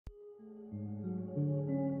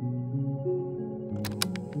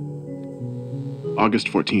August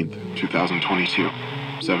 14th, 2022,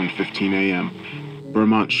 7:15 a.m.,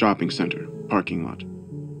 Vermont Shopping Center, parking lot.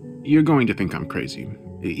 You're going to think I'm crazy.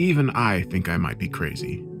 Even I think I might be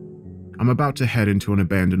crazy. I'm about to head into an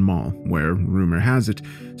abandoned mall where, rumor has it,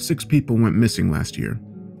 6 people went missing last year.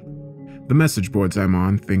 The message boards I'm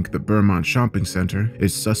on think the Vermont Shopping Center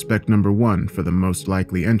is suspect number 1 for the most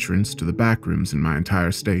likely entrance to the backrooms in my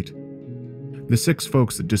entire state. The 6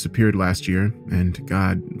 folks that disappeared last year, and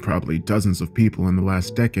God, probably dozens of people in the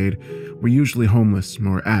last decade, were usually homeless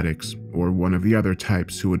or addicts or one of the other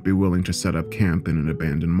types who would be willing to set up camp in an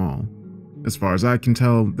abandoned mall. As far as I can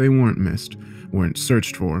tell, they weren't missed, weren't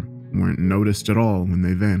searched for, weren't noticed at all when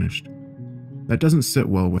they vanished. That doesn't sit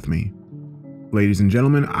well with me. Ladies and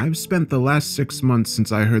gentlemen, I've spent the last 6 months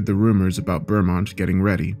since I heard the rumors about Vermont getting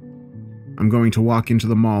ready. I'm going to walk into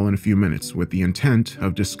the mall in a few minutes with the intent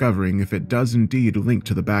of discovering if it does indeed link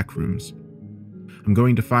to the backrooms. I'm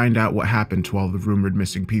going to find out what happened to all the rumored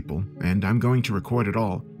missing people, and I'm going to record it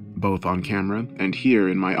all, both on camera and here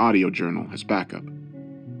in my audio journal as backup.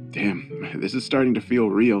 Damn, this is starting to feel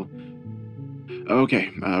real. Okay,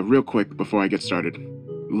 real quick before I get started.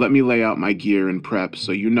 Let me lay out my gear and prep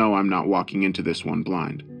so you know I'm not walking into this one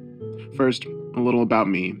blind. First, a little about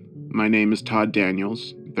me. My name is Todd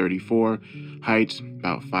Daniels, 34, height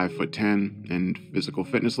about 5'10", and physical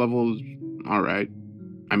fitness levels, alright.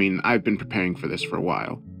 I mean, I've been preparing for this for a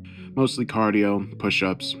while. Mostly cardio,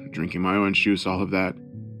 push-ups, drinking my orange juice, all of that.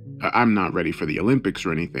 I'm not ready for the Olympics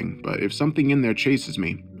or anything, but if something in there chases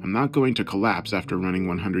me, I'm not going to collapse after running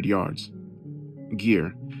 100 yards.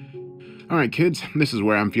 Gear. Alright kids, this is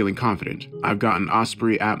where I'm feeling confident. I've got an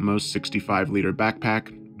Osprey Atmos 65-liter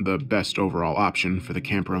backpack, the best overall option for the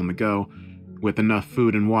camper on the go, with enough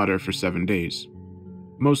food and water for 7 days.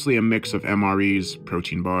 Mostly a mix of MREs,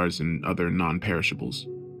 protein bars, and other non-perishables.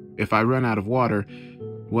 If I run out of water,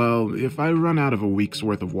 well, if I run out of a week's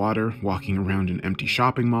worth of water walking around an empty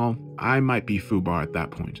shopping mall, I might be FUBAR at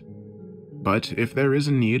that point. But if there is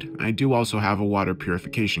a need, I do also have a water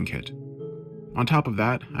purification kit. On top of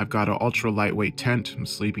that, I've got an ultra-lightweight tent,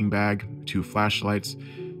 sleeping bag, 2 flashlights,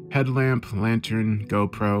 headlamp, lantern,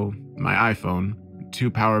 GoPro, my iPhone, 2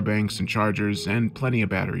 power banks and chargers, and plenty of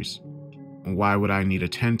batteries. Why would I need a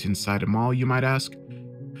tent inside a mall, you might ask?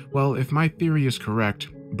 Well, if my theory is correct,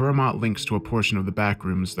 Vermont links to a portion of the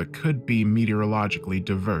backrooms that could be meteorologically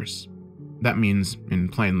diverse. That means, in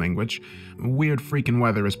plain language, weird freaking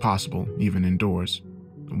weather is possible, even indoors.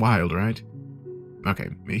 Wild, right? Okay,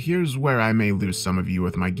 here's where I may lose some of you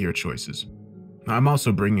with my gear choices. I'm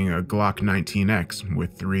also bringing a Glock 19X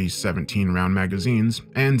with 3 17-round magazines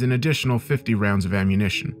and an additional 50 rounds of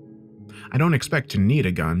ammunition. I don't expect to need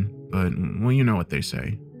a gun, but, well, you know what they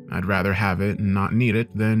say. I'd rather have it and not need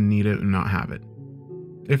it than need it and not have it.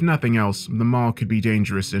 If nothing else, the mall could be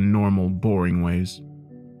dangerous in normal, boring ways.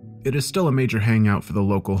 It is still a major hangout for the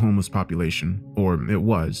local homeless population, or it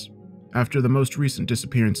was. After the most recent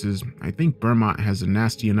disappearances, I think Vermont has a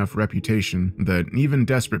nasty enough reputation that even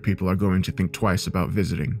desperate people are going to think twice about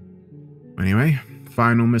visiting. Anyway,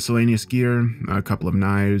 final miscellaneous gear, a couple of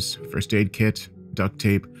knives, first aid kit, duct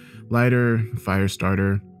tape, lighter, fire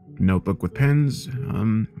starter, notebook with pens.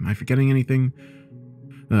 Am I forgetting anything?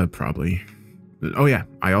 Probably. Oh yeah,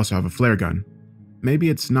 I also have a flare gun. Maybe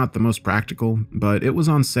it's not the most practical, but it was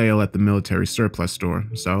on sale at the military surplus store,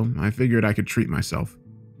 so I figured I could treat myself.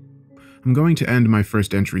 I'm going to end my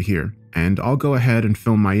first entry here, and I'll go ahead and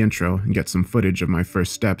film my intro and get some footage of my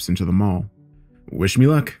first steps into the mall. Wish me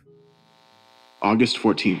luck. August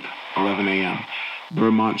 14th, 11 a.m.,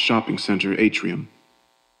 Vermont Shopping Center atrium.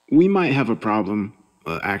 We might have a problem.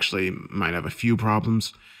 Actually, might have a few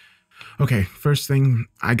problems. Okay, first thing,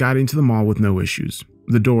 I got into the mall with no issues.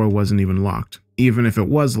 The door wasn't even locked. Even if it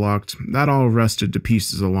was locked, that all rusted to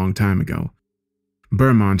pieces a long time ago.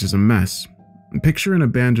 Vermont is a mess. Picture an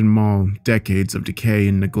abandoned mall, decades of decay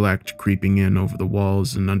and neglect creeping in over the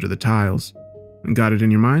walls and under the tiles. Got it in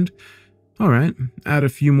your mind? Alright, add a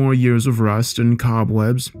few more years of rust and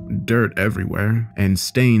cobwebs, dirt everywhere, and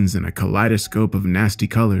stains in a kaleidoscope of nasty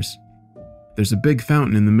colors. There's a big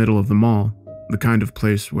fountain in the middle of the mall, the kind of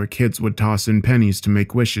place where kids would toss in pennies to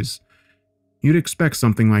make wishes. You'd expect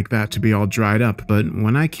something like that to be all dried up, but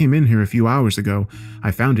when I came in here a few hours ago,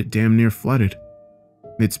 I found it damn near flooded.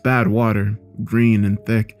 It's bad water, green and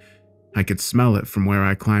thick. I could smell it from where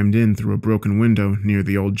I climbed in through a broken window near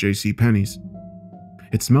the old J.C. Penney's.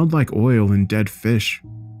 It smelled like oil and dead fish.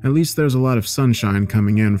 At least there's a lot of sunshine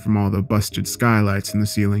coming in from all the busted skylights in the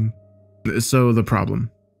ceiling. So the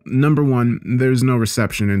problem. Number 1, there's no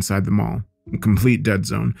reception inside the mall. Complete dead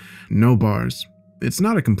zone. No bars. It's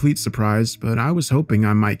not a complete surprise, but I was hoping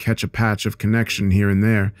I might catch a patch of connection here and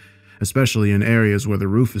there. especially in areas where the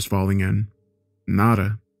roof is falling in.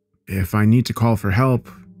 Nada. If I need to call for help,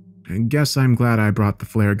 I guess I'm glad I brought the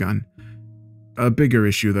flare gun. A bigger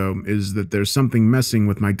issue, though, is that there's something messing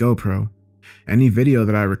with my GoPro. Any video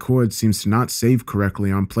that I record seems to not save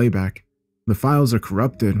correctly on playback. The files are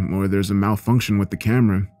corrupted, or there's a malfunction with the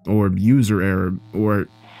camera, or user error, or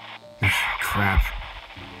crap,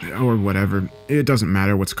 or whatever. It doesn't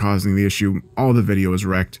matter what's causing the issue, all the video is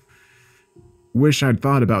wrecked. Wish I'd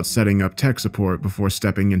thought about setting up tech support before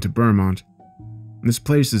stepping into Vermont. This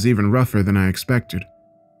place is even rougher than I expected.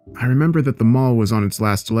 I remember that the mall was on its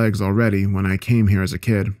last legs already when I came here as a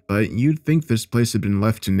kid, but you'd think this place had been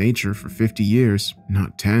left to nature for 50 years,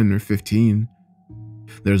 not 10 or 15.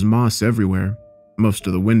 There's moss everywhere. Most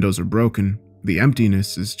of the windows are broken. The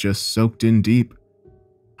emptiness is just soaked in deep.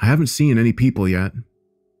 I haven't seen any people yet.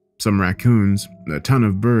 Some raccoons, a ton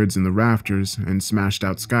of birds in the rafters and smashed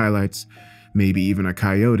out skylights, maybe even a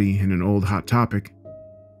coyote in an old Hot Topic.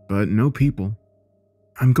 But no people.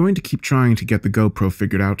 I'm going to keep trying to get the GoPro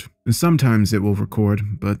figured out. Sometimes it will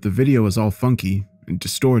record, but the video is all funky and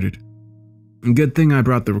distorted. Good thing I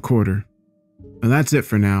brought the recorder. That's it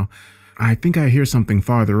for now. I think I hear something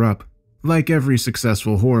farther up. Like every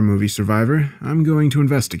successful horror movie survivor, I'm going to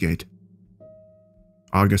investigate.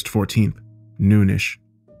 August 14th, noonish.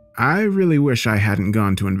 I really wish I hadn't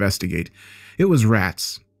gone to investigate. It was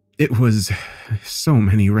rats. It was so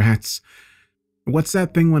many rats. What's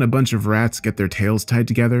that thing when a bunch of rats get their tails tied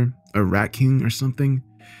together? A rat king or something?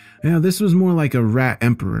 Yeah, this was more like a rat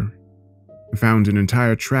emperor. I found an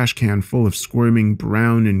entire trash can full of squirming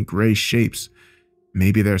brown and gray shapes.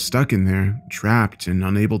 Maybe they're stuck in there, trapped and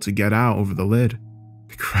unable to get out over the lid.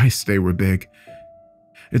 Christ, they were big.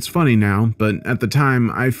 It's funny now, but at the time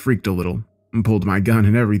I freaked a little and pulled my gun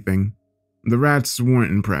and everything. The rats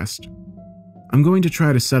weren't impressed. I'm going to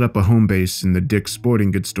try to set up a home base in the Dick's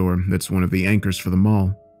Sporting Goods store that's one of the anchors for the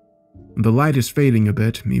mall. The light is fading a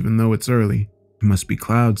bit, even though it's early. It must be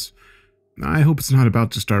clouds. I hope it's not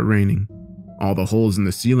about to start raining. All the holes in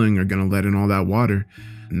the ceiling are going to let in all that water.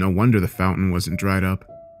 No wonder the fountain wasn't dried up.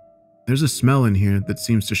 There's a smell in here that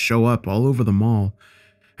seems to show up all over the mall,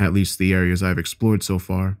 at least the areas I've explored so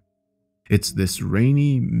far. It's this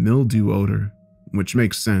rainy mildew odor, which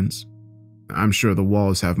makes sense. I'm sure the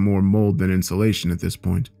walls have more mold than insulation at this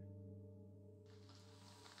point.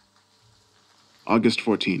 August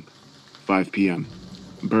 14th, 5 p.m.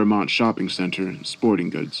 Vermont Shopping Center, Sporting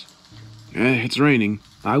Goods. It's raining.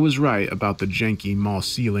 I was right about the janky mall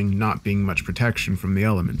ceiling not being much protection from the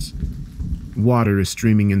elements. Water is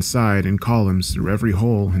streaming inside in columns through every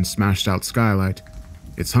hole and smashed out skylight.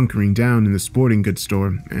 It's hunkering down in the sporting goods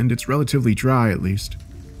store, and it's relatively dry at least.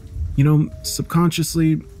 You know,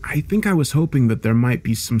 subconsciously, I think I was hoping that there might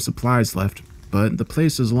be some supplies left, but the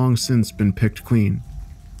place has long since been picked clean.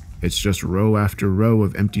 It's just row after row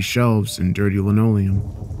of empty shelves and dirty linoleum.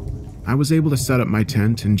 I was able to set up my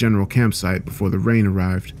tent and general campsite before the rain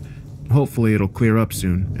arrived. Hopefully it'll clear up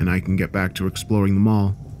soon, and I can get back to exploring the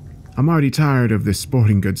mall. I'm already tired of this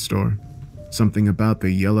sporting goods store. Something about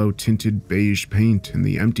the yellow-tinted beige paint and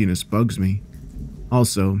the emptiness bugs me.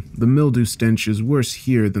 Also, the mildew stench is worse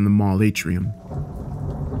here than the mall atrium.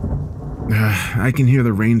 I can hear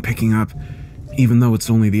the rain picking up. Even though it's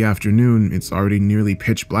only the afternoon, it's already nearly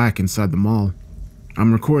pitch black inside the mall.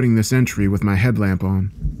 I'm recording this entry with my headlamp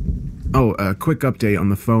on. Oh, a quick update on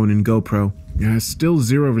the phone and GoPro. Still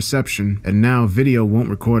zero reception, and now video won't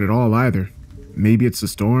record at all either. Maybe it's a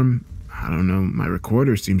storm? I don't know, my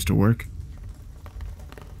recorder seems to work.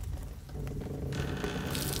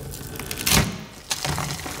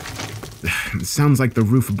 It sounds like the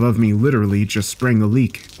roof above me literally just sprang a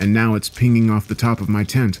leak, and now it's pinging off the top of my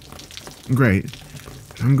tent. Great.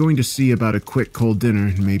 I'm going to see about a quick cold dinner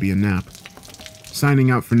and maybe a nap.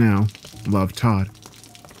 Signing out for now. Love, Todd.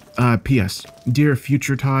 P.S. Dear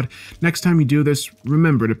future Todd, next time you do this,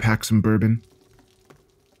 remember to pack some bourbon.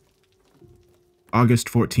 August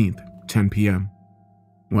 14th, 10 p.m.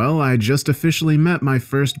 Well, I just officially met my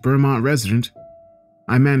first Vermont resident.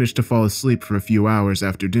 I managed to fall asleep for a few hours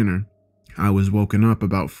after dinner. I was woken up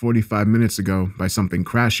about 45 minutes ago by something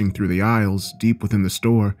crashing through the aisles deep within the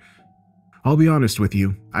store. I'll be honest with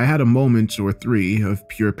you, I had a moment or three of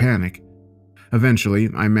pure panic. Eventually,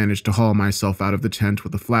 I managed to haul myself out of the tent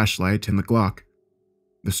with a flashlight and the Glock.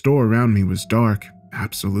 The store around me was dark,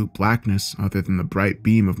 absolute blackness other than the bright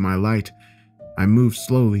beam of my light. I moved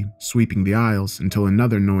slowly, sweeping the aisles until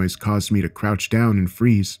another noise caused me to crouch down and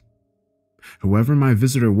freeze. Whoever my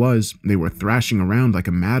visitor was, they were thrashing around like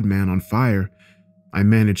a madman on fire. I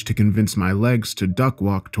managed to convince my legs to duck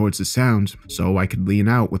walk towards the sound so I could lean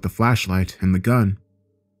out with the flashlight and the gun.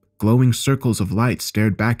 Glowing circles of light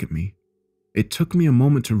stared back at me. It took me a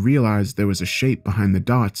moment to realize there was a shape behind the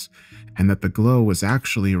dots and that the glow was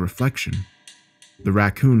actually a reflection. The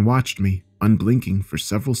raccoon watched me, unblinking, for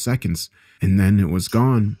several seconds, and then it was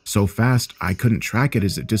gone, so fast I couldn't track it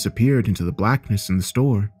as it disappeared into the blackness in the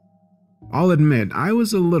store. I'll admit, I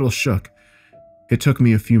was a little shook. It took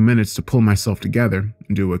me a few minutes to pull myself together,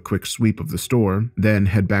 do a quick sweep of the store, then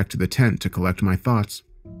head back to the tent to collect my thoughts.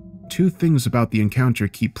 Two things about the encounter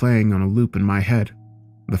keep playing on a loop in my head.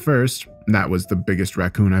 The first, that was the biggest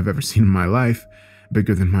raccoon I've ever seen in my life,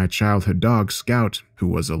 bigger than my childhood dog, Scout, who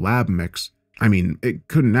was a lab mix. I mean, it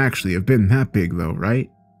couldn't actually have been that big though, right?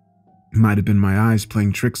 It might have been my eyes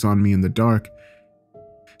playing tricks on me in the dark.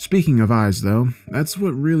 Speaking of eyes though, that's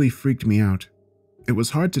what really freaked me out. It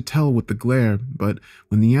was hard to tell with the glare, but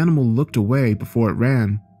when the animal looked away before it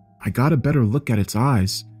ran, I got a better look at its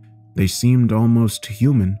eyes. They seemed almost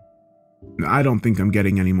human. I don't think I'm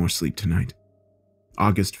getting any more sleep tonight.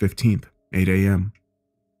 August 15th, 8 a.m.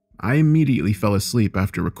 I immediately fell asleep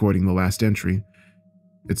after recording the last entry.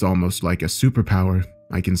 It's almost like a superpower.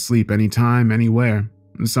 I can sleep anytime, anywhere,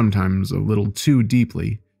 sometimes a little too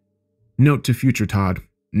deeply. Note to future Todd,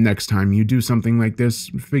 next time you do something like this,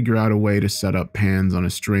 figure out a way to set up pans on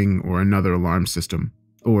a string or another alarm system,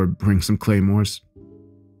 or bring some claymores.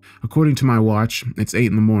 According to my watch, it's 8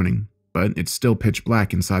 in the morning, but it's still pitch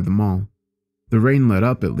black inside the mall. The rain let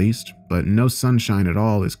up at least, but no sunshine at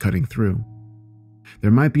all is cutting through. There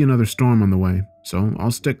might be another storm on the way, so I'll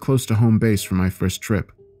stick close to home base for my first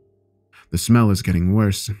trip. The smell is getting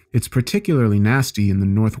worse. It's particularly nasty in the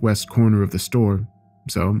northwest corner of the store,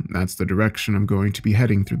 so that's the direction I'm going to be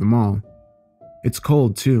heading through the mall. It's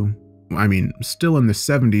cold too. I mean, still in the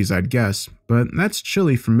 70s I'd guess, but that's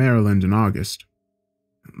chilly for Maryland in August.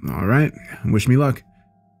 Alright, wish me luck.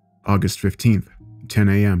 August 15th, 10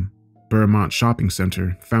 a.m. Vermont Shopping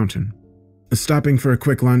Center, Fountain. Stopping for a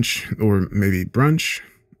quick lunch, or maybe brunch?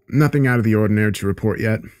 Nothing out of the ordinary to report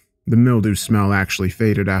yet. The mildew smell actually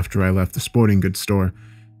faded after I left the sporting goods store.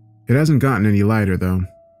 It hasn't gotten any lighter though,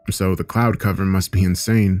 so the cloud cover must be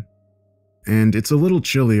insane. And it's a little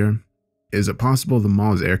chillier. Is it possible the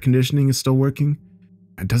mall's air conditioning is still working?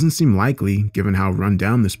 It doesn't seem likely, given how run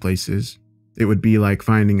down this place is. It would be like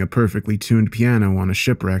finding a perfectly tuned piano on a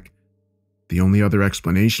shipwreck. The only other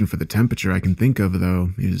explanation for the temperature I can think of, though,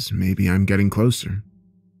 is maybe I'm getting closer.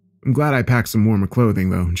 I'm glad I packed some warmer clothing,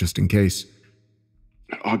 though, just in case.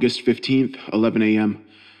 August 15th, 11 a.m.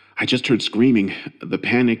 I just heard screaming. The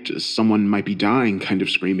panicked, someone might be dying kind of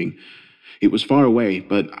screaming. It was far away,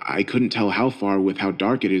 but I couldn't tell how far with how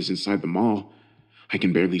dark it is inside the mall. I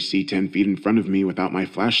can barely see 10 feet in front of me without my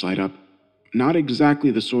flashlight up. Not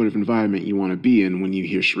exactly the sort of environment you want to be in when you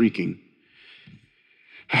hear shrieking.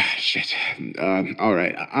 Shit.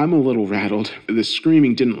 Alright, I'm a little rattled. The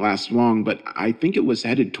screaming didn't last long, but I think it was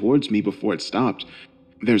headed towards me before it stopped.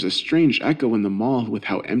 There's a strange echo in the mall with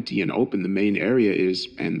how empty and open the main area is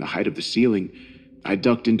and the height of the ceiling. I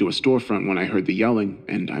ducked into a storefront when I heard the yelling,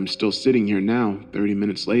 and I'm still sitting here now, 30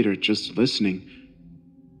 minutes later, just listening.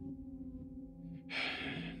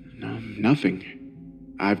 No, nothing.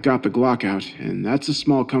 I've got the Glock out, and that's a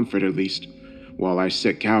small comfort at least. While I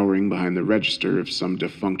sit cowering behind the register of some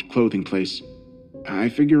defunct clothing place. I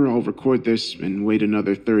figure I'll record this and wait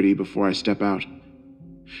another 30 before I step out.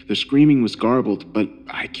 The screaming was garbled, but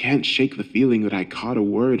I can't shake the feeling that I caught a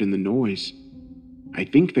word in the noise. I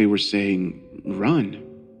think they were saying, run.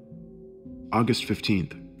 August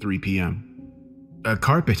 15th, 3 p.m.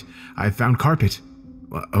 Carpet. I found carpet.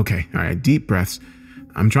 Okay, alright, deep breaths.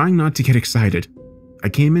 I'm trying not to get excited. I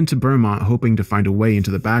came into Vermont hoping to find a way into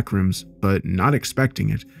the backrooms, but not expecting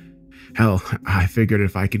it. Hell, I figured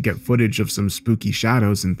if I could get footage of some spooky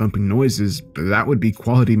shadows and thumping noises, that would be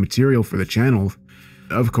quality material for the channel.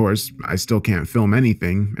 Of course, I still can't film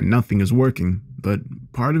anything, and nothing is working, but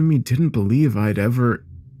part of me didn't believe I'd ever...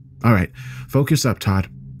 Alright, focus up, Todd.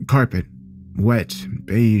 Carpet. Wet,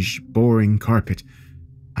 beige, boring carpet.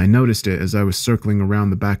 I noticed it as I was circling around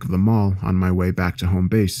the back of the mall on my way back to home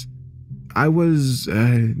base. I was,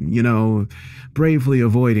 bravely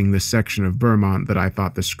avoiding the section of Vermont that I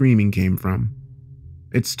thought the screaming came from.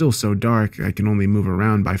 It's still so dark I can only move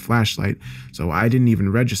around by flashlight, so I didn't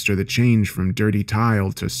even register the change from dirty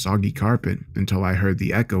tile to soggy carpet until I heard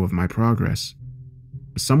the echo of my progress.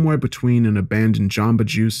 Somewhere between an abandoned Jamba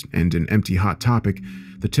Juice and an empty Hot Topic,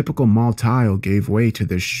 the typical mall tile gave way to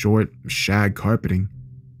this short, shag carpeting.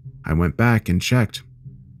 I went back and checked.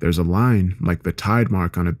 There's a line, like the tide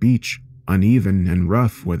mark on a beach, uneven and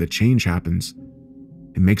rough where the change happens.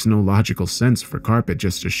 It makes no logical sense for carpet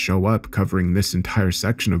just to show up covering this entire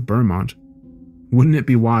section of Vermont. Wouldn't it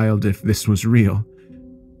be wild if this was real?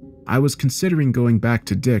 I was considering going back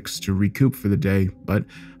to Dick's to recoup for the day, but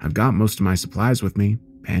I've got most of my supplies with me,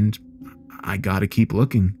 and I gotta keep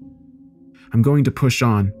looking. I'm going to push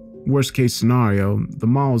on. Worst case scenario, the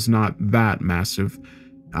mall's not that massive.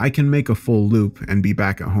 I can make a full loop and be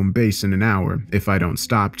back at home base in an hour if I don't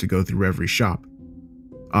stop to go through every shop.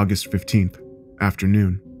 August 15th,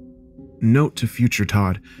 afternoon. Note to future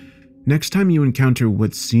Todd. Next time you encounter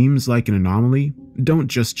what seems like an anomaly, don't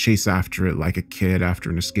just chase after it like a kid after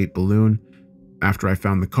an escaped balloon. After I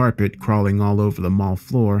found the carpet crawling all over the mall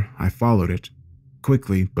floor, I followed it.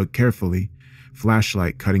 Quickly but carefully,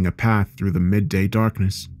 flashlight cutting a path through the midday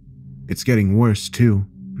darkness. It's getting worse too,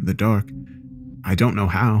 the dark. I don't know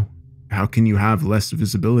how. How can you have less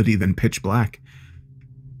visibility than pitch black?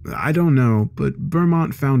 I don't know, but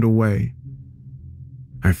Vermont found a way.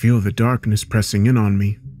 I feel the darkness pressing in on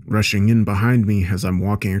me, rushing in behind me as I'm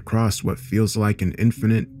walking across what feels like an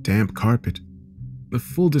infinite, damp carpet.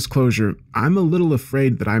 Full disclosure, I'm a little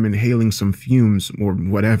afraid that I'm inhaling some fumes or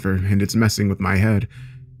whatever and it's messing with my head.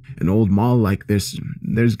 An old mall like this,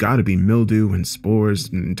 there's gotta be mildew and spores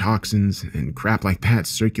and toxins and crap like that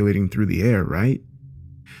circulating through the air, right?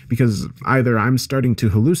 Because either I'm starting to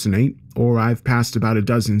hallucinate or I've passed about a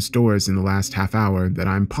dozen stores in the last half hour that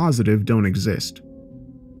I'm positive don't exist.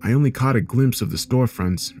 I only caught a glimpse of the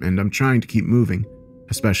storefronts and I'm trying to keep moving,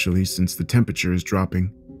 especially since the temperature is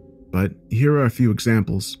dropping. But here are a few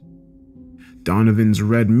examples. Donovan's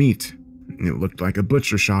Red Meat. It looked like a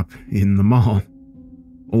butcher shop in the mall.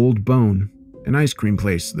 Old Bone, an ice cream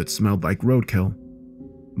place that smelled like roadkill.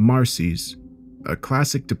 Marcy's, a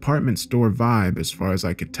classic department store vibe as far as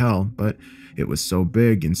I could tell, but it was so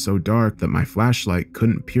big and so dark that my flashlight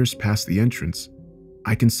couldn't pierce past the entrance.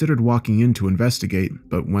 I considered walking in to investigate,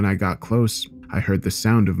 but when I got close, I heard the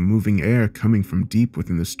sound of moving air coming from deep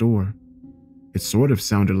within the store. It sort of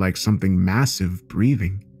sounded like something massive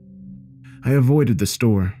breathing. I avoided the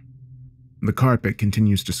store. The carpet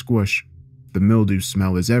continues to squish. The mildew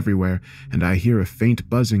smell is everywhere, and I hear a faint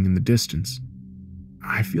buzzing in the distance.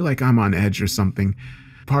 I feel like I'm on edge or something.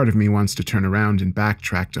 Part of me wants to turn around and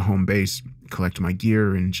backtrack to home base, collect my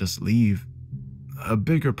gear, and just leave. A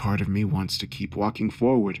bigger part of me wants to keep walking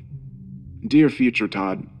forward. Dear future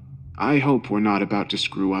Todd, I hope we're not about to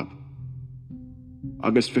screw up.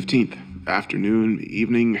 August 15th, afternoon,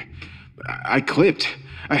 evening. I clipped.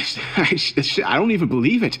 I don't even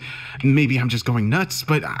believe it. Maybe I'm just going nuts,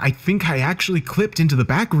 but I think I actually clipped into the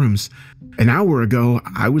backrooms. An hour ago,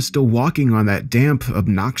 I was still walking on that damp,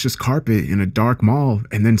 obnoxious carpet in a dark mall,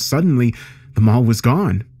 and then suddenly, the mall was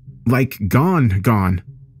gone. Like, gone.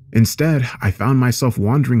 Instead, I found myself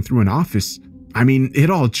wandering through an office. I mean, it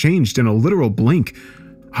all changed in a literal blink.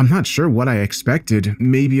 I'm not sure what I expected,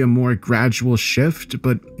 maybe a more gradual shift,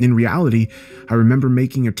 but in reality, I remember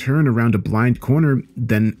making a turn around a blind corner,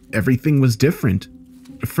 then everything was different.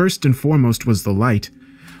 First and foremost was the light,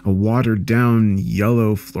 a watered-down,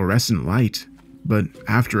 yellow, fluorescent light. But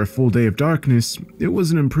after a full day of darkness, it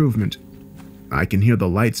was an improvement. I can hear the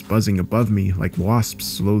lights buzzing above me like wasps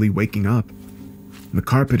slowly waking up. The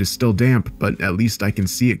carpet is still damp, but at least I can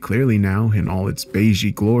see it clearly now in all its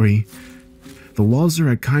beigey glory. The walls are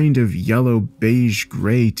a kind of yellow beige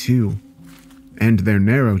gray too. And they're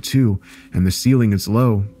narrow too, and the ceiling is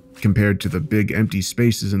low. Compared to the big empty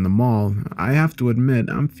spaces in the mall, I have to admit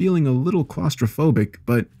I'm feeling a little claustrophobic,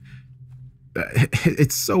 but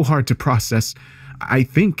it's so hard to process. I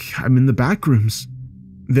think I'm in the backrooms.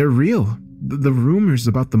 They're real. The rumors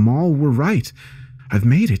about the mall were right. I've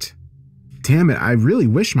made it. Damn it, I really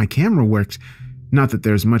wish my camera worked. Not that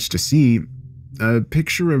there's much to see.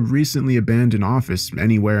 Picture a recently abandoned office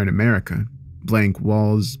anywhere in America. Blank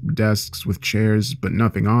walls, desks with chairs but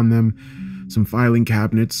nothing on them, some filing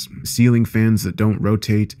cabinets, ceiling fans that don't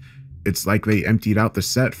rotate. It's like they emptied out the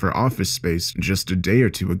set for office space just a day or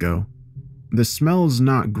two ago. The smell's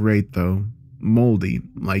not great though, moldy,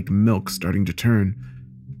 like milk starting to turn.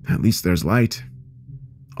 At least there's light.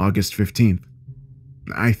 August 15th.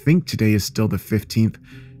 I think today is still the 15th.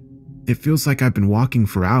 It feels like I've been walking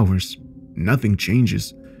for hours. Nothing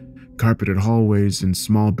changes. Carpeted hallways and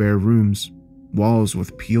small bare rooms, walls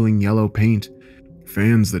with peeling yellow paint,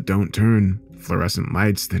 fans that don't turn, fluorescent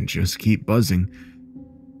lights that just keep buzzing.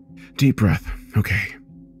 Deep breath. Okay.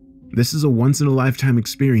 This is a once-in-a-lifetime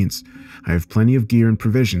experience. I have plenty of gear and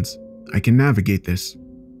provisions. I can navigate this.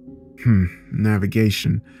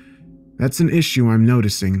 Navigation. That's an issue I'm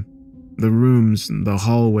noticing. The rooms, the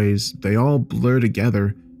hallways, they all blur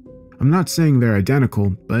together. I'm not saying they're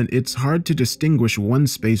identical, but it's hard to distinguish one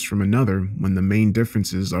space from another when the main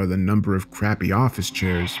differences are the number of crappy office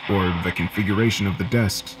chairs or the configuration of the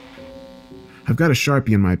desks. I've got a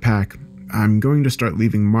Sharpie in my pack. I'm going to start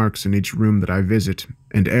leaving marks in each room that I visit,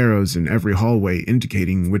 and arrows in every hallway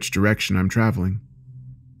indicating which direction I'm traveling.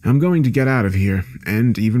 I'm going to get out of here,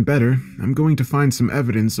 and even better, I'm going to find some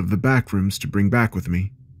evidence of the backrooms to bring back with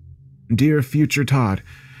me. Dear future Todd,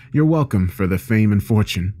 you're welcome for the fame and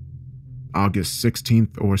fortune. August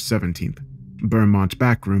 16th or 17th, Vermont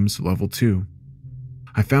Backrooms, Level 2.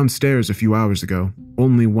 I found stairs a few hours ago,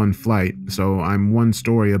 only one flight, so I'm one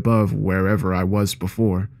story above wherever I was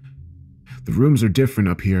before. The rooms are different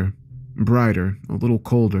up here, brighter, a little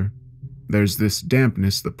colder. There's this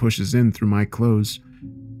dampness that pushes in through my clothes.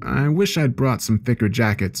 I wish I'd brought some thicker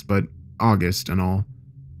jackets, but August and all.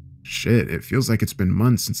 Shit, it feels like it's been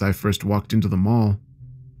months since I first walked into the mall.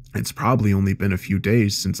 It's probably only been a few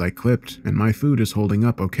days since I clipped, and my food is holding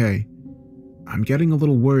up okay. I'm getting a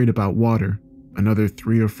little worried about water. Another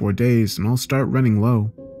 3 or 4 days and I'll start running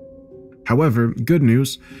low. However, good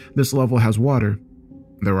news, this level has water.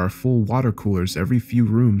 There are full water coolers every few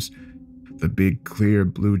rooms. The big clear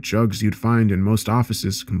blue jugs you'd find in most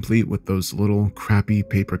offices, complete with those little crappy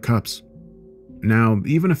paper cups. Now,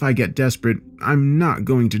 even if I get desperate, I'm not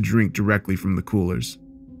going to drink directly from the coolers.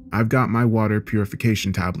 I've got my water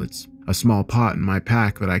purification tablets, a small pot in my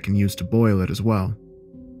pack that I can use to boil it as well.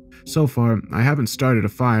 So far, I haven't started a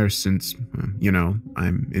fire since,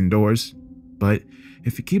 I'm indoors. But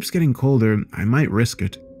if it keeps getting colder, I might risk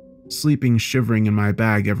it. Sleeping shivering in my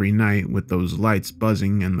bag every night with those lights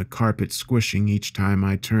buzzing and the carpet squishing each time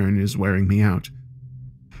I turn is wearing me out.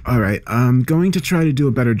 Alright, I'm going to try to do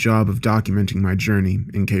a better job of documenting my journey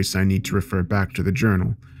in case I need to refer back to the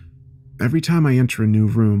journal. Every time I enter a new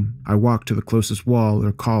room, I walk to the closest wall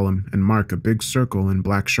or column and mark a big circle in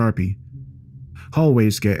black Sharpie.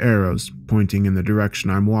 Hallways get arrows pointing in the direction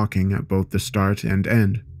I'm walking at both the start and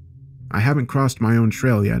end. I haven't crossed my own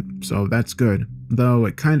trail yet, so that's good, though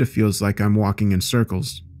it kind of feels like I'm walking in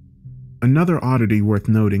circles. Another oddity worth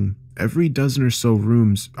noting, every dozen or so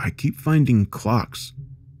rooms I keep finding clocks.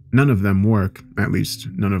 None of them work, at least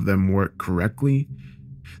none of them work correctly.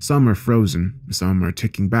 Some are frozen, some are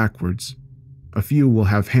ticking backwards. A few will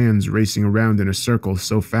have hands racing around in a circle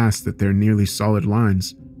so fast that they're nearly solid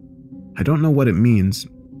lines. I don't know what it means.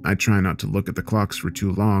 I try not to look at the clocks for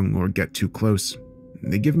too long or get too close.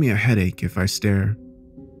 They give me a headache if I stare.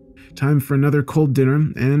 Time for another cold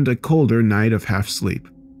dinner and a colder night of half sleep.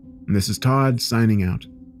 This is Todd signing out.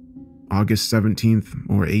 August 17th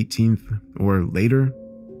or 18th or later,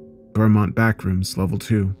 Vermont Backrooms, Level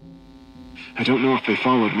 2. I don't know if they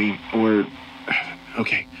followed me or...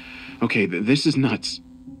 Okay, this is nuts.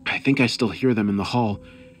 I think I still hear them in the hall.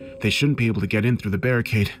 They shouldn't be able to get in through the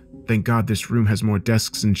barricade. Thank God this room has more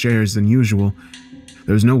desks and chairs than usual.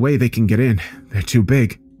 There's no way they can get in. They're too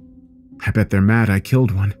big. I bet they're mad I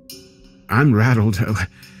killed one. I'm rattled.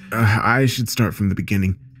 I should start from the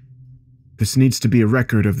beginning. This needs to be a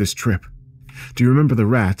record of this trip. Do you remember the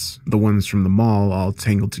rats, the ones from the mall all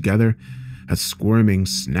tangled together? A squirming,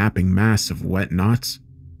 snapping mass of wet knots?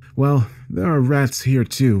 Well, there are rats here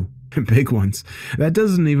too. Big ones. That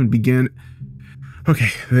doesn't even begin... Okay,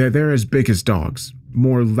 they're as big as dogs.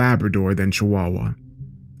 More Labrador than Chihuahua.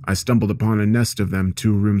 I stumbled upon a nest of them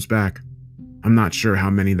 2 rooms back. I'm not sure how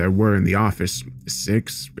many there were in the office.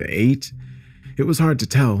 6? 8? It was hard to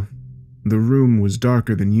tell. The room was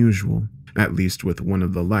darker than usual, at least with one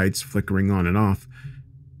of the lights flickering on and off.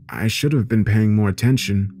 I should have been paying more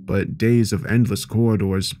attention, but days of endless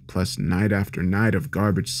corridors, plus night after night of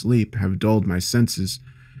garbage sleep, have dulled my senses.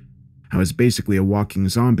 I was basically a walking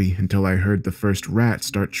zombie until I heard the first rat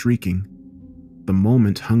start shrieking. The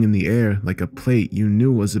moment hung in the air like a plate you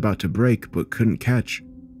knew was about to break but couldn't catch.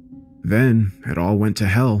 Then it all went to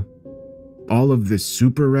hell. All of the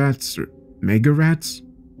super rats, or mega rats,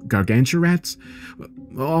 gargantua rats,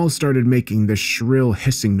 all started making this shrill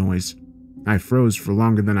hissing noise. I froze for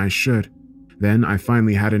longer than I should. Then I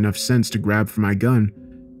finally had enough sense to grab for my gun.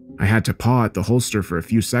 I had to paw at the holster for a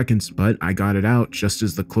few seconds, but I got it out just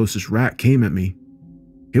as the closest rat came at me.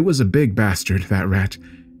 It was a big bastard, that rat.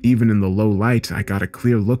 Even in the low light, I got a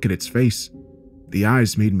clear look at its face. The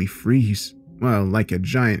eyes made me freeze. Well, like a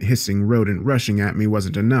giant hissing rodent rushing at me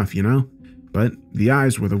wasn't enough, you know? But the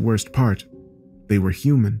eyes were the worst part. They were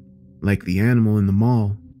human, like the animal in the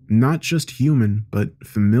mall. Not just human, but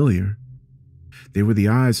familiar. They were the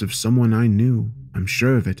eyes of someone I knew, I'm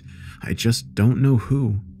sure of it. I just don't know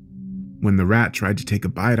who. When the rat tried to take a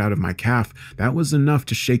bite out of my calf, that was enough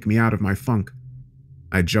to shake me out of my funk.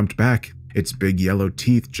 I jumped back, its big yellow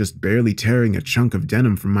teeth just barely tearing a chunk of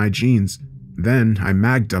denim from my jeans. Then I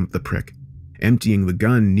mag-dumped the prick, emptying the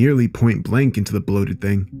gun nearly point blank into the bloated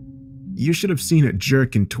thing. You should have seen it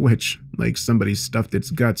jerk and twitch, like somebody stuffed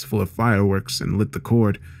its guts full of fireworks and lit the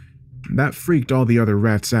cord. That freaked all the other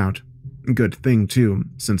rats out. Good thing, too,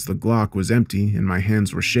 since the Glock was empty and my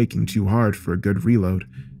hands were shaking too hard for a good reload.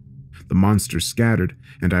 The monsters scattered,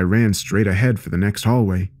 and I ran straight ahead for the next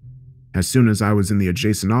hallway. As soon as I was in the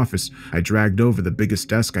adjacent office, I dragged over the biggest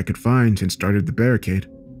desk I could find and started the barricade.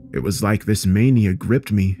 It was like this mania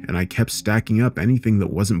gripped me, and I kept stacking up anything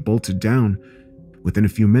that wasn't bolted down. Within a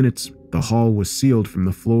few minutes, the hall was sealed from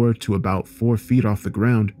the floor to about 4 feet off the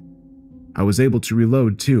ground. I was able to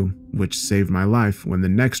reload too, which saved my life when the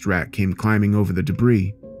next rat came climbing over the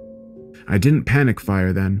debris. I didn't panic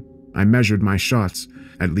fire then. I measured my shots.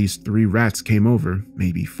 At least 3 rats came over,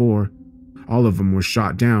 maybe 4. All of them were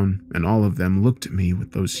shot down, and all of them looked at me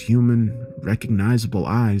with those human, recognizable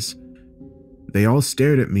eyes. They all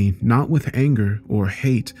stared at me, not with anger or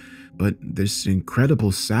hate, but this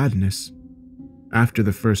incredible sadness. After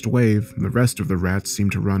the first wave, the rest of the rats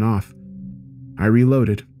seemed to run off. I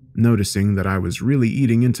reloaded, noticing that I was really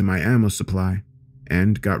eating into my ammo supply,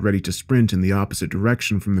 and got ready to sprint in the opposite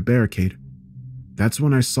direction from the barricade. That's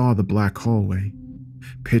when I saw the black hallway.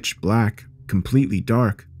 Pitch black, completely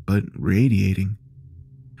dark, but radiating.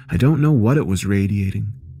 I don't know what it was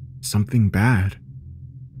radiating. Something bad.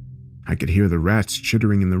 I could hear the rats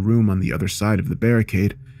chittering in the room on the other side of the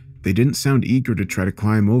barricade. They didn't sound eager to try to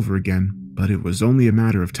climb over again, but it was only a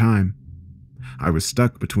matter of time. I was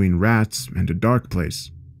stuck between rats and a dark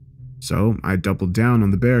place. So I doubled down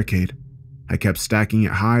on the barricade. I kept stacking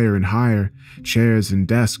it higher and higher. Chairs and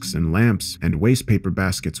desks and lamps and waste paper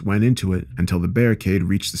baskets went into it until the barricade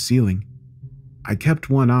reached the ceiling. I kept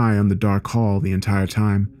one eye on the dark hall the entire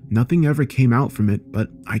time. Nothing ever came out from it, but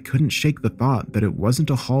I couldn't shake the thought that it wasn't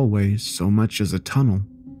a hallway so much as a tunnel.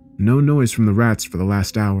 No noise from the rats for the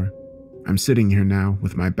last hour. I'm sitting here now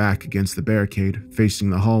with my back against the barricade, facing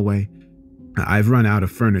the hallway. I've run out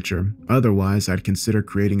of furniture, otherwise I'd consider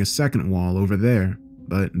creating a second wall over there,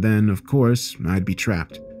 but then, of course, I'd be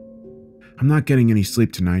trapped. I'm not getting any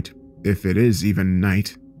sleep tonight, if it is even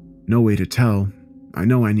night. No way to tell. I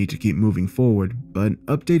know I need to keep moving forward, but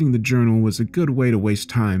updating the journal was a good way to waste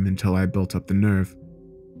time until I built up the nerve.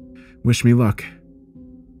 Wish me luck.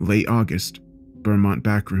 Late August, Vermont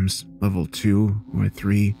Backrooms, level 2 or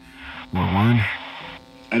 3 or 1.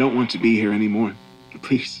 I don't want to be here anymore.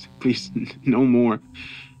 Please, no more.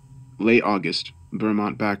 Late August,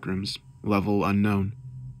 Vermont Backrooms, level unknown.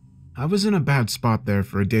 I was in a bad spot there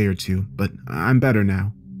for a day or two, but I'm better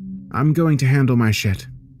now. I'm going to handle my shit.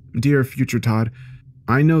 Dear future Todd,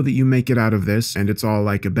 I know that you make it out of this and it's all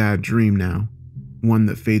like a bad dream now. One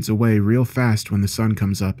that fades away real fast when the sun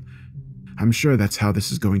comes up. I'm sure that's how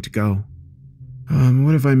this is going to go.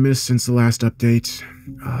 What have I missed since the last update?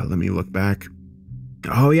 Let me look back.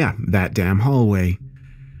 Oh yeah, that damn hallway.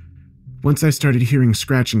 Once I started hearing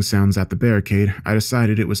scratching sounds at the barricade, I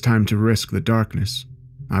decided it was time to risk the darkness.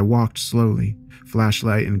 I walked slowly,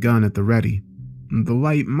 flashlight and gun at the ready. The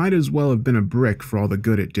light might as well have been a brick for all the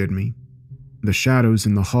good it did me. The shadows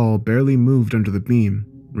in the hall barely moved under the beam,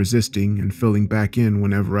 resisting and filling back in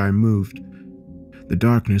whenever I moved. The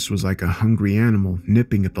darkness was like a hungry animal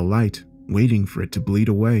nipping at the light, waiting for it to bleed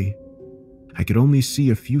away. I could only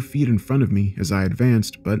see a few feet in front of me as I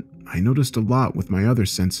advanced, but I noticed a lot with my other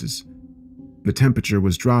senses. The temperature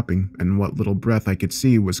was dropping, and what little breath I could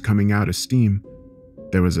see was coming out as steam.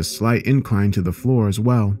 There was a slight incline to the floor as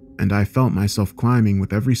well, and I felt myself climbing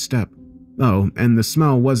with every step. Oh, and the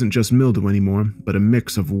smell wasn't just mildew anymore, but a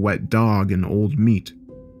mix of wet dog and old meat.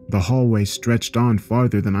 The hallway stretched on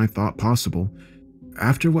farther than I thought possible.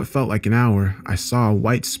 After what felt like an hour, I saw a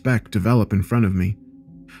white speck develop in front of me.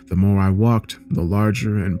 The more I walked, the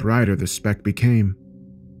larger and brighter the speck became.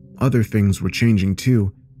 Other things were changing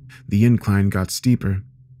too. The incline got steeper.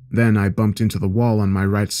 Then I bumped into the wall on my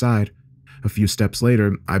right side. A few steps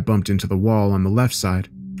later, I bumped into the wall on the left side,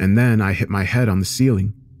 and then I hit my head on the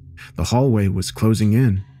ceiling. The hallway was closing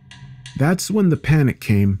in. That's when the panic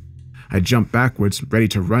came. I jumped backwards, ready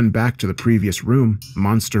to run back to the previous room,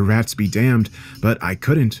 monster rats be damned, but I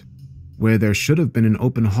couldn't. Where there should have been an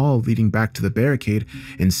open hall leading back to the barricade,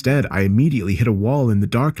 instead I immediately hit a wall in the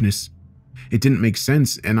darkness. It didn't make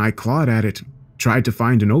sense, and I clawed at it, tried to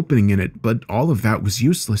find an opening in it, but all of that was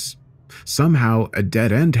useless. Somehow, a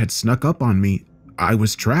dead end had snuck up on me. I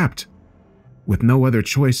was trapped. With no other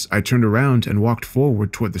choice, I turned around and walked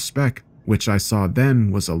forward toward the speck, which I saw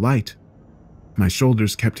then was a light. My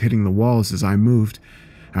shoulders kept hitting the walls as I moved.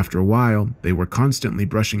 After a while, they were constantly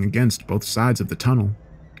brushing against both sides of the tunnel.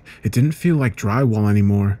 It didn't feel like drywall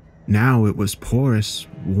anymore. Now it was porous,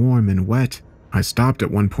 warm, and wet. I stopped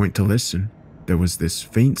at one point to listen. There was this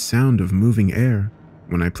faint sound of moving air.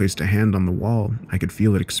 When I placed a hand on the wall, I could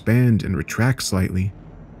feel it expand and retract slightly.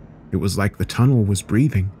 It was like the tunnel was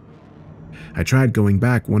breathing. I tried going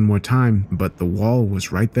back one more time, but the wall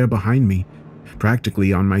was right there behind me,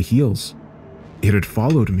 practically on my heels. It had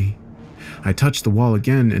followed me. I touched the wall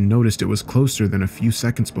again and noticed it was closer than a few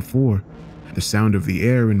seconds before, the sound of the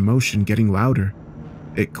air in motion getting louder.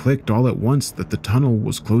 It clicked all at once that the tunnel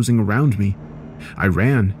was closing around me. I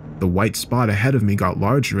ran. The white spot ahead of me got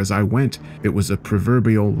larger as I went. It was a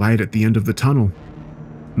proverbial light at the end of the tunnel.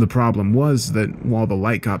 The problem was that while the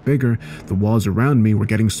light got bigger, the walls around me were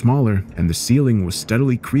getting smaller, and the ceiling was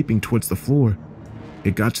steadily creeping towards the floor.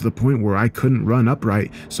 It got to the point where I couldn't run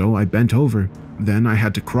upright, so I bent over. Then I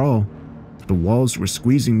had to crawl. The walls were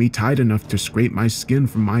squeezing me tight enough to scrape my skin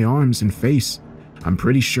from my arms and face. I'm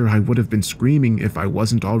pretty sure I would have been screaming if I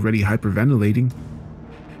wasn't already hyperventilating.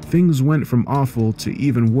 Things went from awful to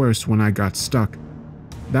even worse when I got stuck.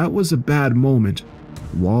 That was a bad moment.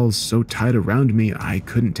 Walls so tight around me I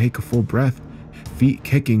couldn't take a full breath, feet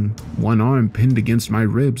kicking, one arm pinned against my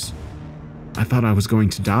ribs. I thought I was going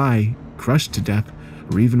to die, crushed to death,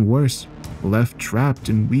 or even worse, left trapped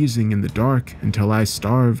and wheezing in the dark until I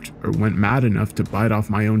starved or went mad enough to bite off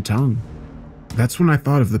my own tongue. That's when I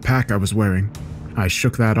thought of the pack I was wearing. I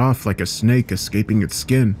shook that off like a snake escaping its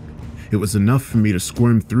skin. It was enough for me to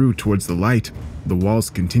squirm through towards the light. The walls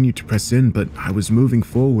continued to press in, but I was moving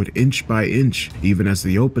forward inch by inch, even as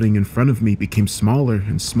the opening in front of me became smaller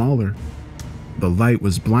and smaller. The light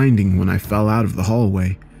was blinding when I fell out of the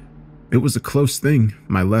hallway. It was a close thing.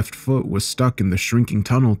 My left foot was stuck in the shrinking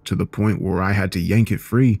tunnel to the point where I had to yank it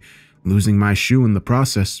free, losing my shoe in the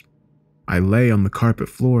process. I lay on the carpet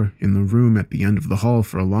floor in the room at the end of the hall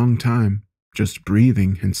for a long time, just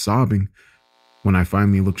breathing and sobbing. When I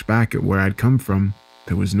finally looked back at where I'd come from,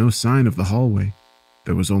 there was no sign of the hallway.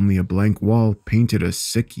 There was only a blank wall painted a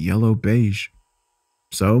sick yellow beige.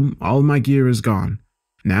 So, all my gear is gone.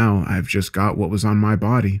 Now I've just got what was on my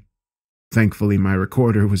body. Thankfully, my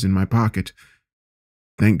recorder was in my pocket.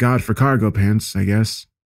 Thank God for cargo pants, I guess.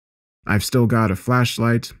 I've still got a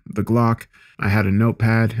flashlight, the Glock, I had a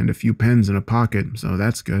notepad and a few pens in a pocket, so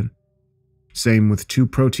that's good. Same with 2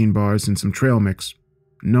 protein bars and some trail mix.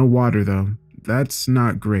 No water, though. That's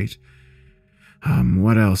not great.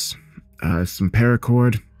 What else? Some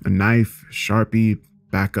paracord, a knife, Sharpie,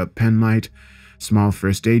 backup pen light, small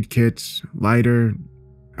first aid kit, lighter.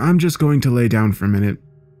 I'm just going to lay down for a minute,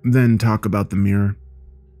 then talk about the mirror.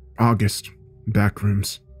 August,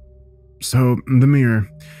 Backrooms. So, the mirror.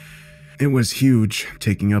 It was huge,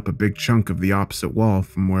 taking up a big chunk of the opposite wall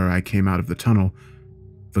from where I came out of the tunnel.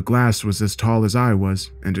 The glass was as tall as I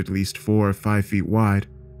was, and at least 4 or 5 feet wide.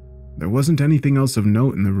 There wasn't anything else of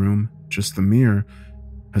note in the room, just the mirror,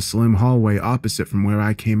 a slim hallway opposite from where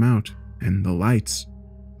I came out, and the lights.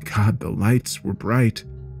 God, the lights were bright.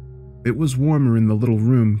 It was warmer in the little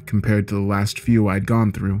room compared to the last few I'd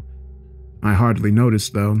gone through. I hardly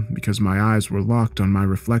noticed, though, because my eyes were locked on my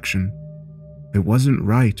reflection. It wasn't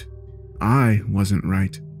right. I wasn't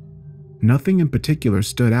right. Nothing in particular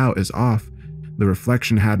stood out as off. The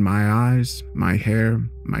reflection had my eyes, my hair,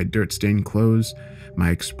 my dirt-stained clothes, my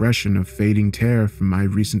expression of fading terror from my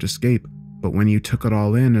recent escape, but when you took it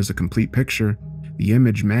all in as a complete picture, the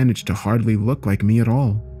image managed to hardly look like me at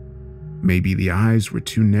all. Maybe the eyes were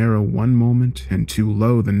too narrow one moment and too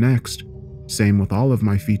low the next. Same with all of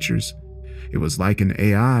my features. It was like an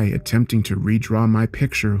AI attempting to redraw my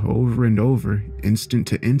picture over and over, instant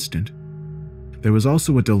to instant. There was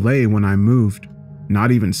also a delay when I moved.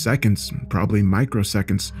 Not even seconds, probably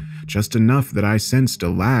microseconds, just enough that I sensed a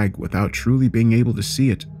lag without truly being able to see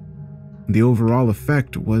it. The overall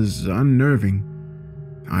effect was unnerving.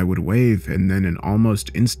 I would wave, and then an almost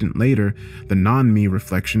instant later, the non-me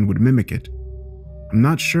reflection would mimic it. I'm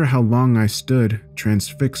not sure how long I stood,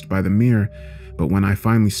 transfixed by the mirror, but when I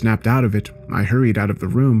finally snapped out of it, I hurried out of the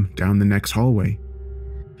room down the next hallway.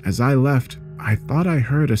 As I left, I thought I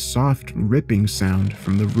heard a soft ripping sound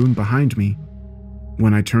from the room behind me.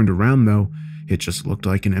 When I turned around, though, it just looked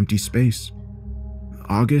like an empty space.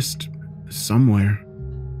 August, somewhere.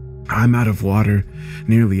 I'm out of water,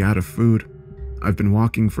 nearly out of food. I've been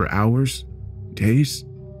walking for hours, days.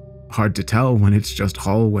 Hard to tell when it's just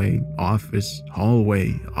hallway, office,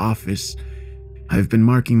 hallway, office. I've been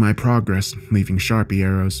marking my progress, leaving Sharpie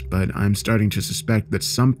arrows, but I'm starting to suspect that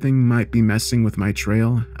something might be messing with my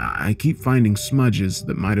trail. I keep finding smudges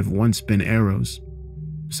that might have once been arrows.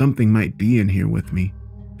 Something might be in here with me.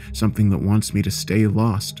 Something that wants me to stay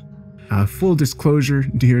lost. Full disclosure,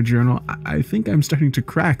 dear journal, I think I'm starting to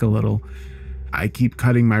crack a little. I keep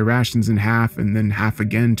cutting my rations in half and then half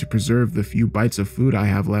again to preserve the few bites of food I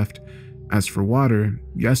have left. As for water,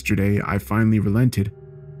 yesterday I finally relented.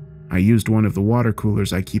 I used one of the water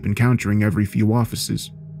coolers I keep encountering every few offices.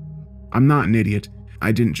 I'm not an idiot.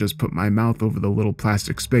 I didn't just put my mouth over the little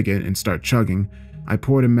plastic spigot and start chugging. I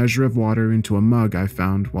poured a measure of water into a mug I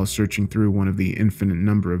found while searching through one of the infinite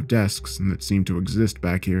number of desks that seemed to exist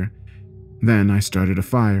back here. Then I started a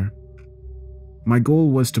fire. My goal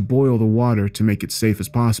was to boil the water to make it safe as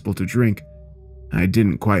possible to drink. I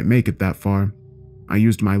didn't quite make it that far. I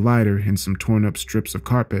used my lighter and some torn up strips of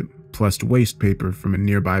carpet, plus waste paper from a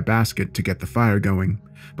nearby basket to get the fire going,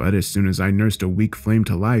 but as soon as I nursed a weak flame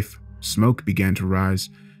to life, smoke began to rise,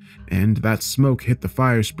 and that smoke hit the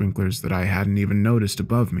fire sprinklers that I hadn't even noticed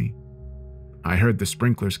above me. I heard the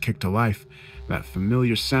sprinklers kick to life. That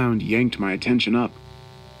familiar sound yanked my attention up.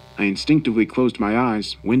 I instinctively closed my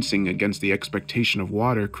eyes, wincing against the expectation of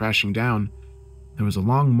water crashing down. There was a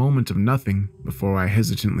long moment of nothing before I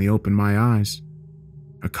hesitantly opened my eyes.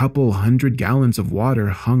 A couple 100 gallons of water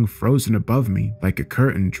hung frozen above me like a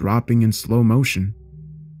curtain dropping in slow motion.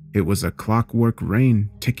 It was a clockwork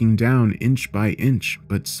rain ticking down inch by inch,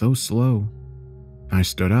 but so slow. I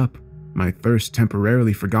stood up, my thirst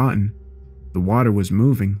temporarily forgotten. The water was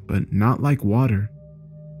moving, but not like water.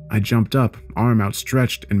 I jumped up, arm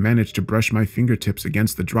outstretched, and managed to brush my fingertips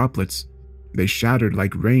against the droplets. They shattered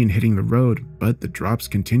like rain hitting the road, but the drops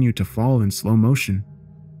continued to fall in slow motion.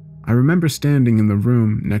 I remember standing in the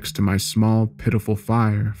room next to my small, pitiful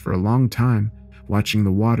fire for a long time, watching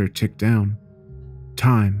the water tick down.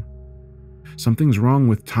 Time. Something's wrong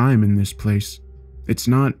with time in this place. It's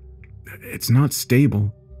not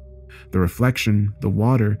stable. The reflection, the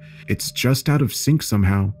water, it's just out of sync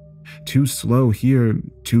somehow. Too slow here,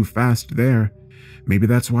 too fast there. Maybe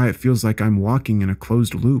that's why it feels like I'm walking in a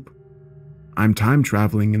closed loop. I'm time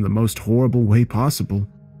traveling in the most horrible way possible.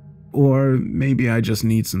 Or maybe I just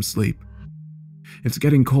need some sleep. It's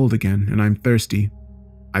getting cold again, and I'm thirsty.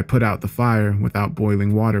 I put out the fire without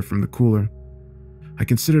boiling water from the cooler. I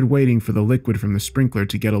considered waiting for the liquid from the sprinkler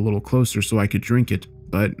to get a little closer so I could drink it,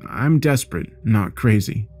 but I'm desperate, not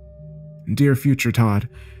crazy. Dear future Todd,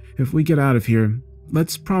 if we get out of here,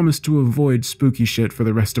 let's promise to avoid spooky shit for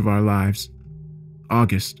the rest of our lives.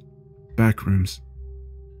 August. Backrooms.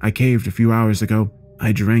 I caved a few hours ago.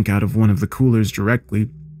 I drank out of one of the coolers directly.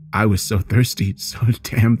 I was so thirsty, so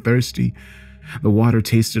damn thirsty. The water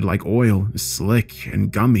tasted like oil, slick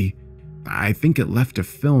and gummy. I think it left a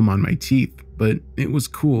film on my teeth, but it was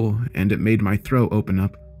cool and it made my throat open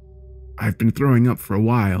up. I've been throwing up for a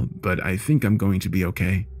while, but I think I'm going to be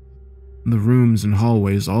okay. The rooms and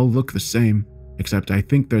hallways all look the same, except I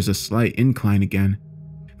think there's a slight incline again.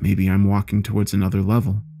 Maybe I'm walking towards another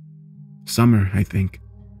level. Summer, I think.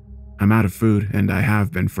 I'm out of food, and I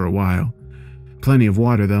have been for a while. Plenty of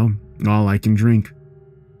water, though, all I can drink.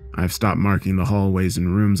 I've stopped marking the hallways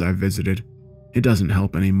and rooms I've visited. It doesn't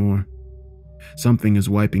help anymore. Something is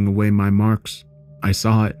wiping away my marks. I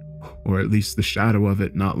saw it, or at least the shadow of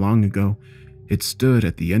it, not long ago. It stood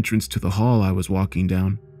at the entrance to the hall I was walking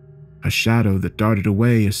down. A shadow that darted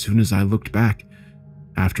away as soon as I looked back.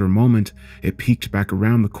 After a moment, it peeked back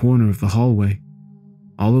around the corner of the hallway.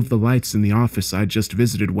 All of the lights in the office I'd just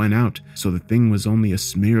visited went out, so the thing was only a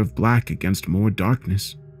smear of black against more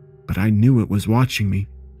darkness. But I knew it was watching me,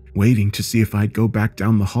 waiting to see if I'd go back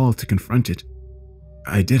down the hall to confront it.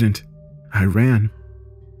 I didn't. I ran.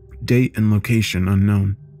 Date and location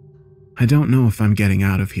unknown. I don't know if I'm getting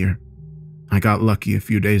out of here. I got lucky a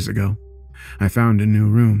few days ago. I found a new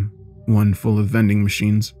room, one full of vending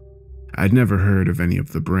machines. I'd never heard of any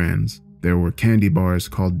of the brands. There were candy bars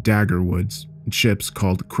called Daggerwoods, chips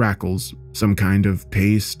called Crackles, some kind of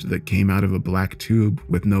paste that came out of a black tube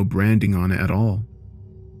with no branding on it at all.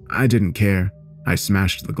 I didn't care. I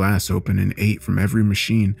smashed the glass open and ate from every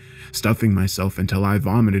machine, stuffing myself until I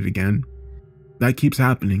vomited again. That keeps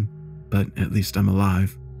happening, but at least I'm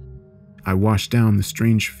alive. I washed down the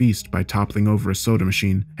strange feast by toppling over a soda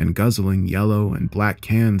machine and guzzling yellow and black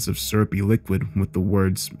cans of syrupy liquid with the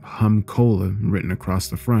words Hum Cola written across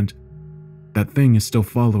the front. That thing is still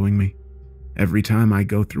following me. Every time I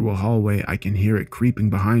go through a hallway, I can hear it creeping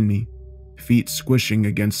behind me, feet squishing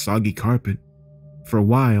against soggy carpet. For a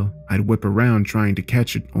while, I'd whip around trying to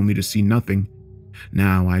catch it only to see nothing.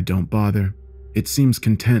 Now I don't bother. It seems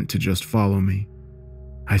content to just follow me.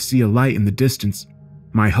 I see a light in the distance.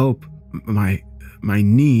 My hope, my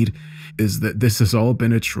need, is that this has all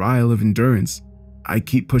been a trial of endurance. I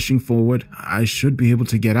keep pushing forward. I should be able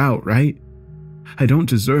to get out, right? I don't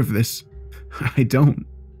deserve this. I don't.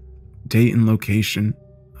 Date and location,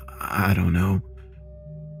 I don't know.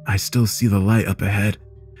 I still see the light up ahead.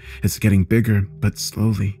 It's getting bigger, but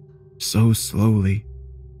slowly, so slowly.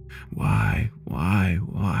 Why?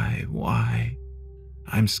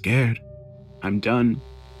 I'm scared. I'm done.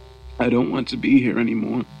 I don't want to be here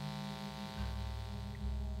anymore.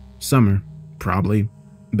 Summer, Probably.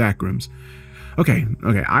 Backrooms. Okay,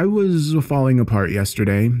 I was falling apart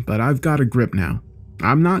yesterday, but I've got a grip now.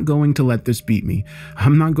 I'm not going to let this beat me.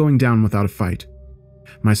 I'm not going down without a fight.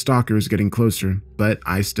 My stalker is getting closer, but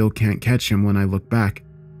I still can't catch him when I look back.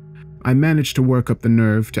 I managed to work up the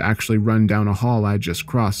nerve to actually run down a hall I just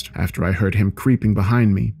crossed after I heard him creeping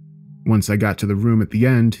behind me. Once I got to the room at the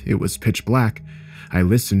end, it was pitch black. I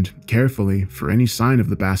listened carefully for any sign of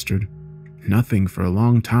the bastard. Nothing for a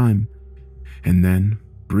long time. And then,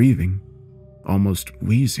 breathing. Almost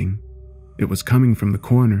wheezing. It was coming from the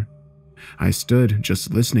corner. I stood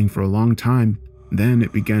just listening for a long time, then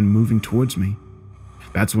it began moving towards me.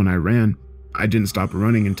 That's when I ran. I didn't stop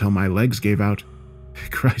running until my legs gave out.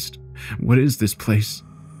 Christ, what is this place?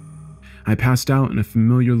 I passed out in a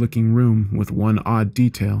familiar-looking room with one odd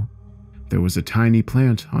detail. There was a tiny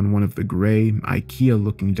plant on one of the gray,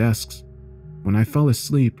 IKEA-looking desks. When I fell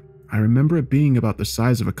asleep, I remember it being about the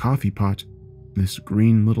size of a coffee pot, this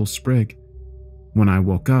green little sprig. When I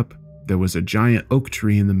woke up, there was a giant oak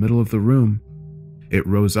tree in the middle of the room. It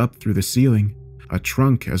rose up through the ceiling, a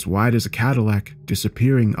trunk as wide as a Cadillac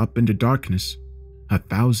disappearing up into darkness.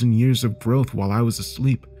 1,000 years of growth while I was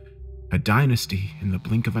asleep. A dynasty in the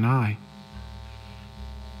blink of an eye.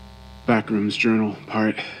 Backrooms Journal,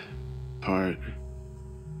 part.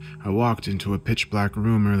 I walked into a pitch-black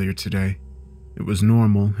room earlier today. It was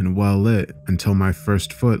normal and well lit until my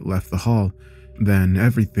first foot left the hall. Then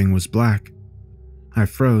everything was black. I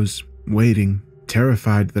froze, waiting,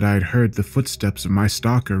 terrified that I had heard the footsteps of my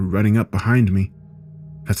stalker running up behind me.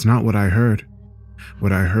 That's not what I heard.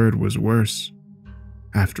 What I heard was worse.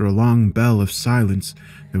 After a long bell of silence,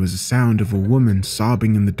 there was a sound of a woman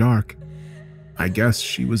sobbing in the dark. I guess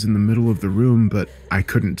she was in the middle of the room, but I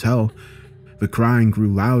couldn't tell. The crying grew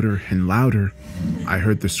louder and louder. I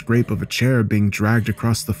heard the scrape of a chair being dragged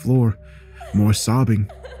across the floor. More sobbing.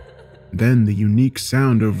 Then the unique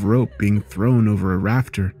sound of rope being thrown over a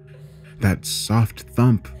rafter. That soft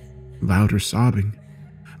thump. Louder sobbing.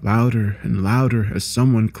 Louder and louder as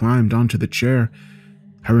someone climbed onto the chair.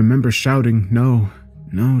 I remember shouting, "No,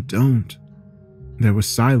 don't." There was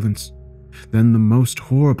silence. Then the most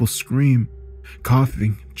horrible scream.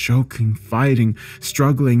 Coughing, choking, fighting,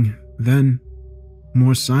 struggling. Then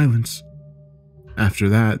more silence. After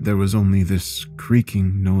that, there was only this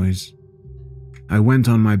creaking noise. I went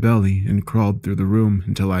on my belly and crawled through the room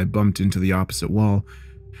until I bumped into the opposite wall.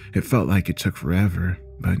 It felt like it took forever,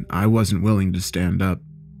 but I wasn't willing to stand up.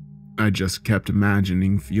 I just kept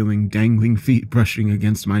imagining feeling dangling feet brushing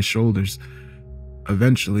against my shoulders.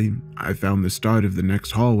 Eventually, I found the start of the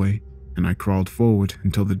next hallway, and I crawled forward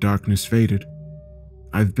until the darkness faded.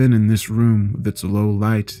 I've been in this room with its low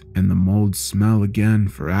light and the mold smell again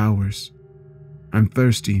for hours. I'm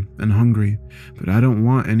thirsty and hungry, but I don't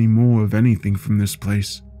want any more of anything from this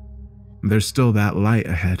place. There's still that light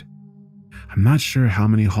ahead. I'm not sure how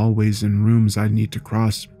many hallways and rooms I need to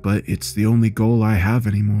cross, but it's the only goal I have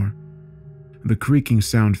anymore. The creaking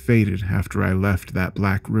sound faded after I left that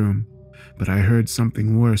black room, but I heard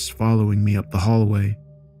something worse following me up the hallway.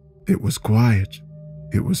 It was quiet.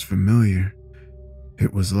 It was familiar.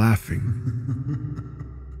 It was laughing.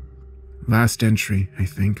 Last entry, I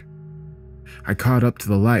think. I caught up to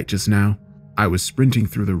the light just now. I was sprinting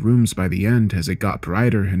through the rooms by the end as it got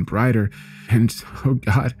brighter and brighter, and oh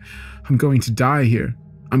God, I'm going to die here.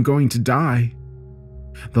 I'm going to die.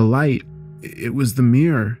 The light, it was the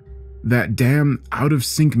mirror. That damn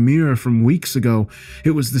out-of-sync mirror from weeks ago.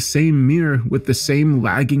 It was the same mirror with the same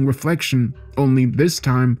lagging reflection, only this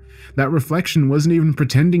time, that reflection wasn't even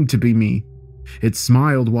pretending to be me. It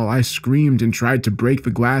smiled while I screamed and tried to break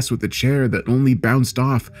the glass with the chair that only bounced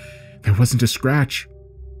off. There wasn't a scratch.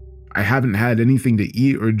 I haven't had anything to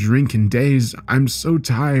eat or drink in days. I'm so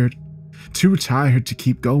tired. Too tired to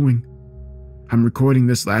keep going. I'm recording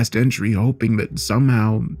this last entry hoping that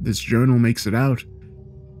somehow this journal makes it out.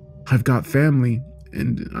 I've got family,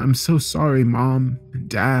 and I'm so sorry, Mom, and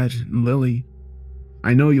Dad, and Lily.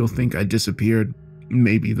 I know you'll think I disappeared,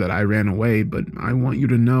 maybe that I ran away, but I want you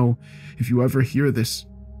to know, if you ever hear this,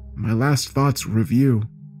 my last thoughts were of you.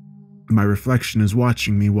 My reflection is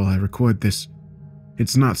watching me while I record this.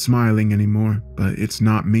 It's not smiling anymore, but it's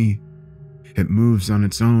not me. It moves on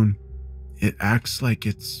its own. It acts like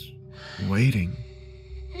it's waiting.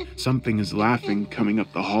 Something is laughing coming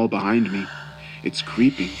up the hall behind me. It's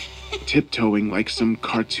creeping, tiptoeing like some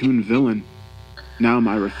cartoon villain. Now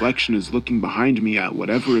my reflection is looking behind me at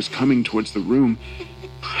whatever is coming towards the room.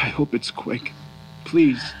 I hope it's quick.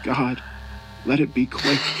 Please, God, let it be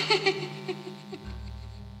quick.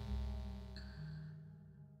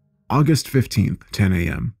 August 15th, 10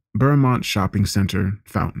 a.m. Beaumont Shopping Center,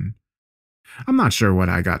 Fountain. I'm not sure what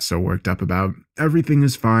I got so worked up about. Everything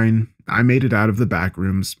is fine. I made it out of the back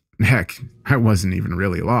rooms. Heck, I wasn't even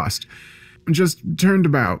really lost. Just turned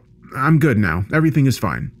about. I'm good now. Everything is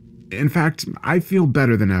fine. In fact, I feel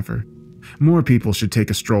better than ever. More people should take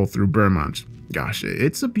a stroll through Vermont. Gosh,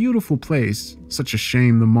 it's a beautiful place. Such a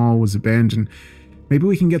shame the mall was abandoned. Maybe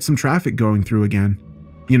we can get some traffic going through again.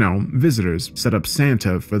 You know, visitors set up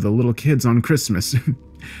Santa for the little kids on Christmas.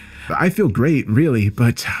 I feel great, really,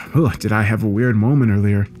 but did I have a weird moment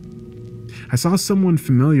earlier? I saw someone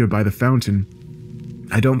familiar by the fountain.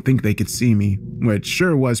 I don't think they could see me, which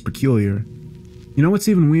sure was peculiar. You know what's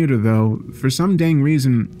even weirder, though? For some dang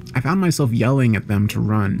reason, I found myself yelling at them to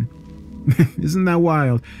run. Isn't that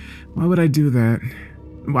wild? Why would I do that?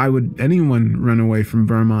 Why would anyone run away from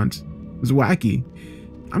Vermont? It was wacky.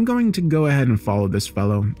 I'm going to go ahead and follow this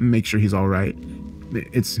fellow and make sure he's alright.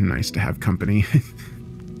 It's nice to have company.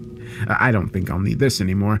 I don't think I'll need this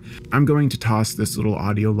anymore. I'm going to toss this little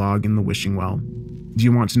audio log in the wishing well. Do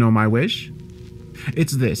you want to know my wish?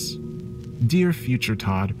 It's this. Dear future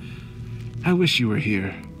Todd, I wish you were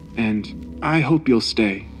here, and I hope you'll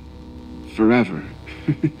stay. Forever.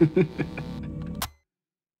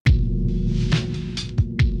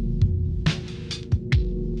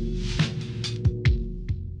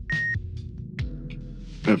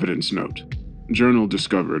 Evidence note. Journal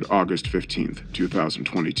discovered August 15th,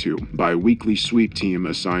 2022 by weekly sweep team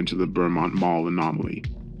assigned to the Vermont Mall anomaly.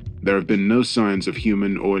 There have been no signs of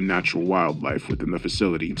human or natural wildlife within the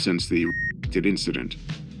facility since the incident.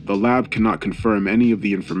 The lab cannot confirm any of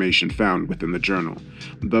the information found within the journal,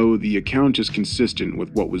 though the account is consistent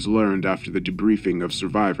with what was learned after the debriefing of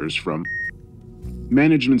survivors from.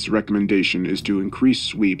 Management's recommendation is to increase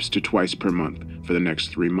sweeps to twice per month for the next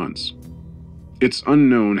 3 months. It's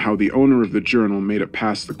unknown how the owner of the journal made it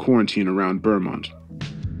past the quarantine around Vermont.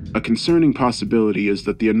 A concerning possibility is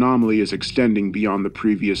that the anomaly is extending beyond the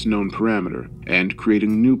previous known parameter and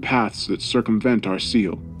creating new paths that circumvent our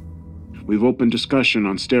seal. We've opened discussion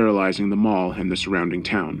on sterilizing the mall and the surrounding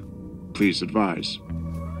town. Please advise.